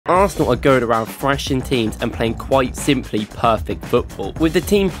Arsenal are going around thrashing teams and playing quite simply perfect football. With the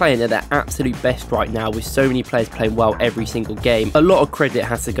team playing at their absolute best right now, with so many players playing well every single game, a lot of credit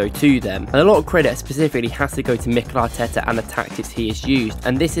has to go to them. And a lot of credit specifically has to go to Mikel Arteta and the tactics he has used.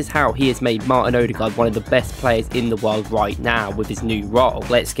 And this is how he has made Martin Ødegaard one of the best players in the world right now with his new role.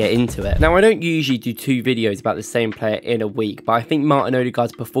 Let's get into it. Now, I don't usually do 2 videos about the same player in a week, but I think Martin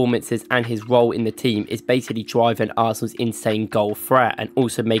Ødegaard's performances and his role in the team is basically driving Arsenal's insane goal threat and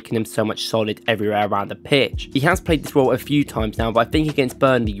also making them so much solid everywhere around the pitch. He has played this role a few times now, but I think against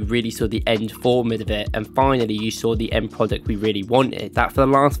Burnley you really saw the end format of it, and finally you saw the end product we really wanted. That for the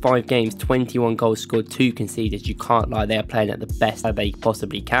last 5 games, 21 goals scored, 2 conceded. You can't lie, they are playing at the best that they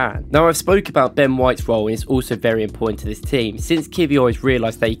possibly can. Now, I've spoke about Ben White's role, and it's also very important to this team. Since Kiwior has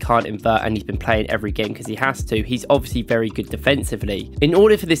realised that he can't invert and he's been playing every game because he has to, he's obviously very good defensively. In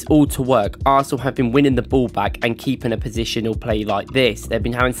order for this all to work, Arsenal have been winning the ball back and keeping a positional play like this. They've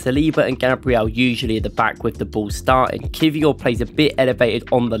been having Saliba and Gabriel usually at the back with the ball starting. Kiwior plays a bit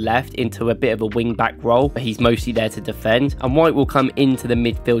elevated on the left into a bit of a wing back role, but he's mostly there to defend, and White will come into the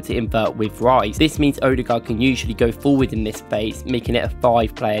midfield to invert with Rice. This means Ødegaard can usually go forward in this space, making it a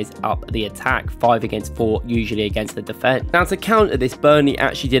 5 players up the attack, 5 against 4 usually against the defence. Now, to counter this, Burnley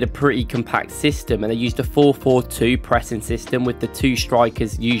actually did a pretty compact system, and they used a 4-4-2 pressing system with the 2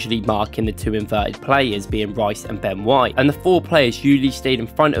 strikers usually marking the 2 inverted players, being Rice and Ben White, and the 4 players usually stayed in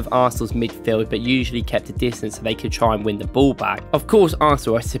front of Arsenal's midfield but usually kept a distance so they could try and win the ball back. Of course,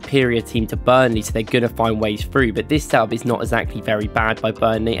 Arsenal are a superior team to Burnley, so they're going to find ways through, but this setup is not exactly very bad by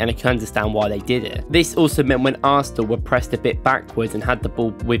Burnley, and I can understand why they did it. This also meant when Arsenal were pressed a bit backwards and had the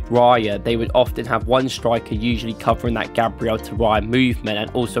ball with Raya, they would often have one striker usually covering that Gabriel to Raya movement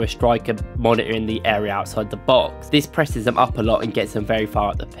and also a striker monitoring the area outside the box. This presses them up a lot and gets them very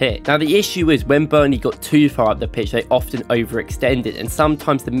far up the pitch. Now, the issue is when Burnley got too far up the pitch, they often overextended, and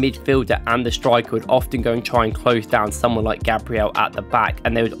sometimes the midfielder and the striker would often go and try and close down someone like Gabriel at the back,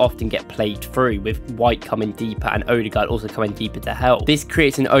 and they would often get played through, with White coming deeper and Ødegaard also coming deeper to help. This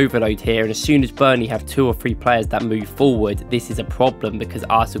creates an overload here, and as soon as Burnley have 2 or 3 players that move forward, this is a problem because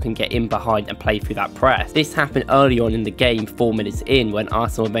Arsenal can get in behind and play through that press. This happened early on in the game, 4 minutes in, when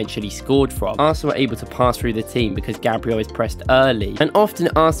Arsenal eventually scored from. Arsenal were able to pass through the team because Gabriel is pressed early, and often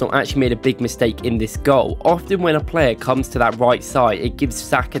Arsenal actually made a big mistake in this goal. Often when a player comes to that right side, it gives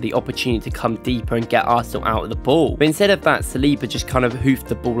Saka the opportunity to come deeper and get Arsenal out of the ball. But instead of that, Saliba just kind of hoofed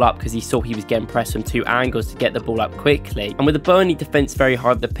the ball up because he saw he was getting pressed from 2 angles to get the ball up quickly. And with the Burnley defence very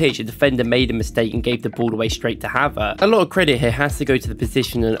high up the pitch, the defender made a mistake and gave the ball away straight to Havertz. A lot of credit here has to go to the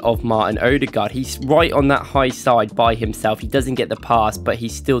positioning of Martin Ødegaard. He's right on that high side by himself. He doesn't get the pass, but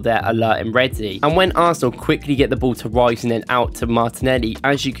he's still there alert and ready. And when Arsenal quickly get the ball to Rice and then out to Martinelli,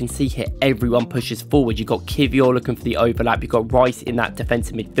 as you can see here, everyone pushes forward. You've got Kiwior looking for the overlap. You've got Rice in that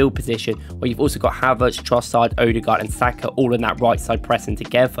defensive midfield position, where you've also got Havertz, Trossard, Ødegaard and Saka all in that right side pressing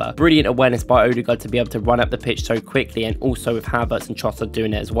together. Brilliant awareness by Ødegaard to be able to run up the pitch so quickly, and also with Havertz and Trossard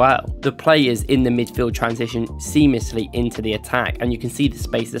doing it as well. The players in the midfield transition seamlessly into the attack, and you can see the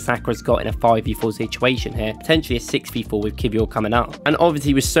space that Saka has got in a 5v4 situation here, potentially a 6v4 with Kiwior coming up. And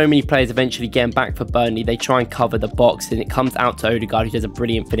obviously with so many players eventually getting back for Burnley, they try and cover the box, and it comes out to Ødegaard, who does a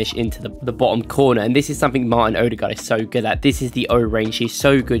brilliant finish into the bottom corner. And this is something Martin Ødegaard is so good at. This is the O-range. He's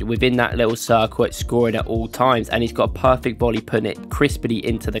so good within that little circle at scoring at all times, and he's got a perfect volley putting it crisply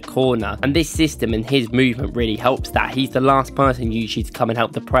into the corner. And this system and his movement really helps that. He's the last person usually to come and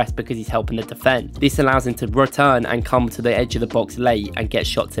help the press because he's helping the defense. This allows him to return and come to the edge of the box late and get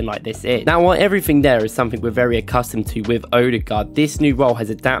shots in like this in. Now, while everything there is something we're very accustomed to with Ødegaard, this new role has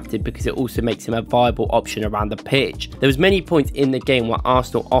adapted because it also makes him a viable option around the pitch. There was many points in the game where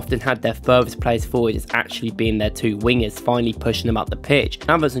Arsenal often had their furthest players forward as actually being their 2 wingers, finally pushing them up the pitch.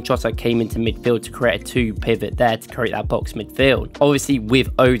 Havertz and Trossard came into midfield to create a 2 pivot there to create that box midfield. Obviously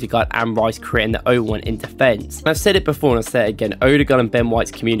with Ødegaard and Rice creating the 0-1 in defence. I've said it before and I'll say it again, Ødegaard and Ben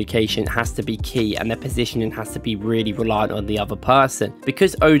White's communication has to be key, and their positioning has to be really reliant on the other person.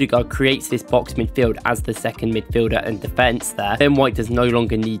 Because Ødegaard creates this box midfield as the second midfielder and defence there, Ben White does no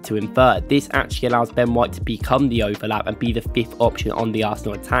longer need to invert. This actually allows Ben White to become the overlap and be the 5th option on the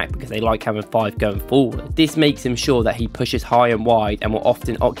Arsenal attack because they like having 5 going forward. This makes him sure that he pushes high and wide and will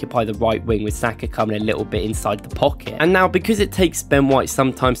often occupy the right wing with Saka coming a little bit inside the pocket. And now because it takes Ben White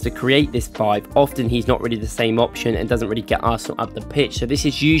sometimes to create this 5, often he's not really the same option and doesn't really get Arsenal up the pitch. So this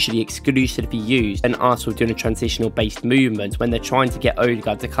is usually exclusively used when Arsenal doing a transitional based movement, when they're trying to get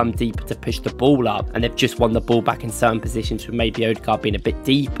Ødegaard to come deeper to push the ball up and they've just won the ball back in certain positions with maybe Ødegaard being a bit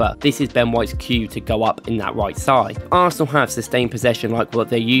deeper. This is Ben White's cue to go up in that right side. If Arsenal have sustained possession like what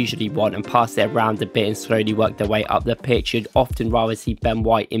they usually want and pass it around a bit and slowly work their way up the pitch, you'd often rather rather see Ben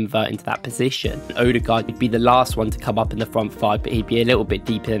White invert into that position. Ødegaard would be the last one to come up in the front five, but he'd be a little bit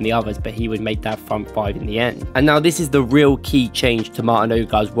deeper than the others, but he would make that front five in the end. And now this is the real key change to Martin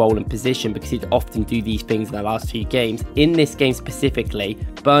Ødegaard's role and position, because he'd often do these things in the last few games. In this game specifically,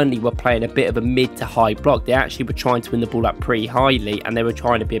 Burnley were playing a bit of a mid to high block. They actually were trying to win the ball up pretty highly, and they were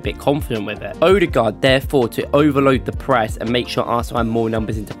trying to be a bit confident with it. Ødegaard, therefore, to overload the press and make sure Arsenal had more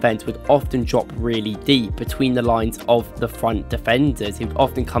numbers in defence, would often drop really deep between the lines of the front defenders. He would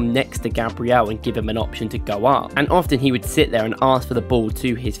often come next to Gabriel and give him an option to go up, and often he would sit there and ask for the ball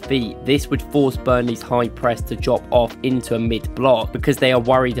to his feet. This would force Burnley's high press to drop off into a mid block, because they are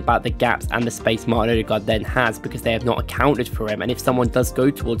worried about the gaps and the space Martin Ødegaard then has, because they have not accounted for him. And if someone does go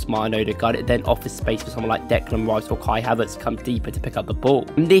towards Martin Ødegaard, it then offers space for someone like Declan Rice or Kai Havertz to come deeper to pick up the ball.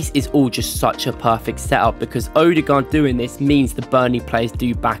 And this is all just such a perfect setup, because Ødegaard doing this means the Burnley players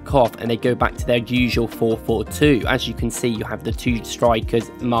do back off and they go back to their usual 4-4-2. As you can see, you have the two strikers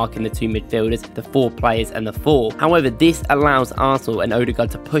marking the two midfielders, the four players and the four. However, this allows Arsenal and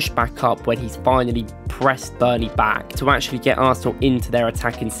Ødegaard to push back up when he's finally pressed Burnley back, to actually get Arsenal into their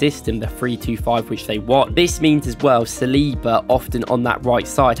attacking system, the 3-2-5 which they want. This means as well Saliba, often on that right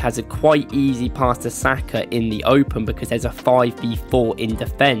side, has a quite easy pass to Saka in the open, because there's a 5v4 in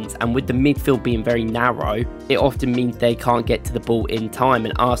defence, and with the midfield being very narrow, it often means they can't get to the ball in time,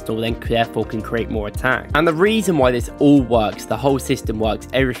 and Arsenal then therefore can create more attack. And the reason why this all works, the whole system works,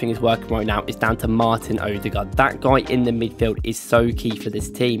 everything is working right now, is down to Martin Ødegaard. That guy in the midfield is so key for this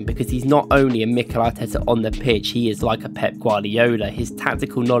team, because he's not only a Mikel Arteta on the pitch, he is like a Pep Guardiola. His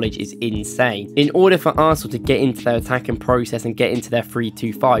tactical knowledge is insane. In order for Arsenal to get into their attacking process and get into their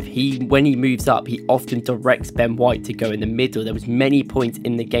 3-2-5, when he moves up, he often directs Ben White to go in the middle. There was many points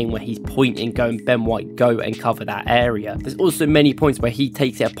in the game where he's pointing, going, Ben White, go and cover that area. There's also many points where he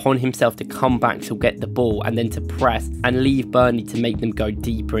takes it upon himself to come back to get the ball and then to press and leave Burnley to make them go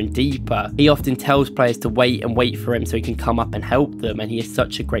deeper and deeper. He often tells players to wait and wait for him so he can come up and help them, and he is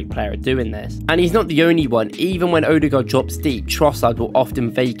such a great player at doing this. And he's not the only one. Even when Ødegaard drops deep, Trossard will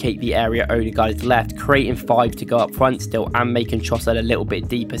often vacate the area Ødegaard is left, creating five to go up front still and making Trossard a little bit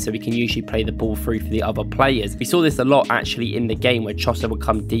deeper so he can usually play the ball through for the other players. We saw this a lot actually in the game, where Trossard would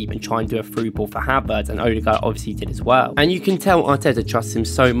come deep and try and do a through ball for Havertz, and Ødegaard obviously did as well. And you can tell Arteta trusts him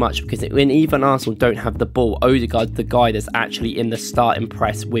so much, because when even Arsenal don't have the ball, Ødegaard's the guy that's actually in the starting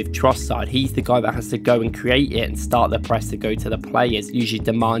press with Trossard. He's the guy that has to go and create it and start the press to go to the players, usually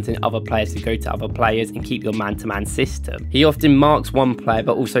demanding other players to go to other players and keep your man-to-man system. He often marks one player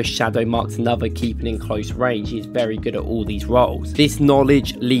but also shadow marks another, keeping in close range. He is very good at all these roles. This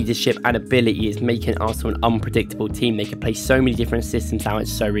knowledge, leadership and ability is making Arsenal an unpredictable team. They can play so many different systems now in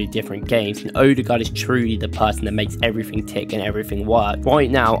so many different games, and Ødegaard is truly the person that makes everything tick and everything work.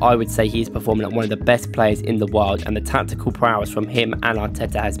 Right now, I would say he is performing like one of the best players in the world, and the tactical prowess from him and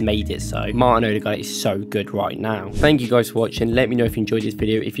Arteta has made it so. Martin Ødegaard is so good right now. Thank you guys for watching. Let me know if you enjoyed this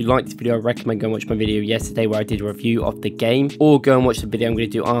video. If you liked this video, I recommend go and watch my video yesterday where I did a review of the game, or go and watch the video I'm going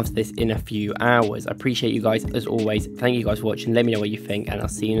to do after this in a few hours. I appreciate you guys as always. Thank you guys for watching. Let me know what you think, and I'll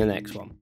see you in the next one.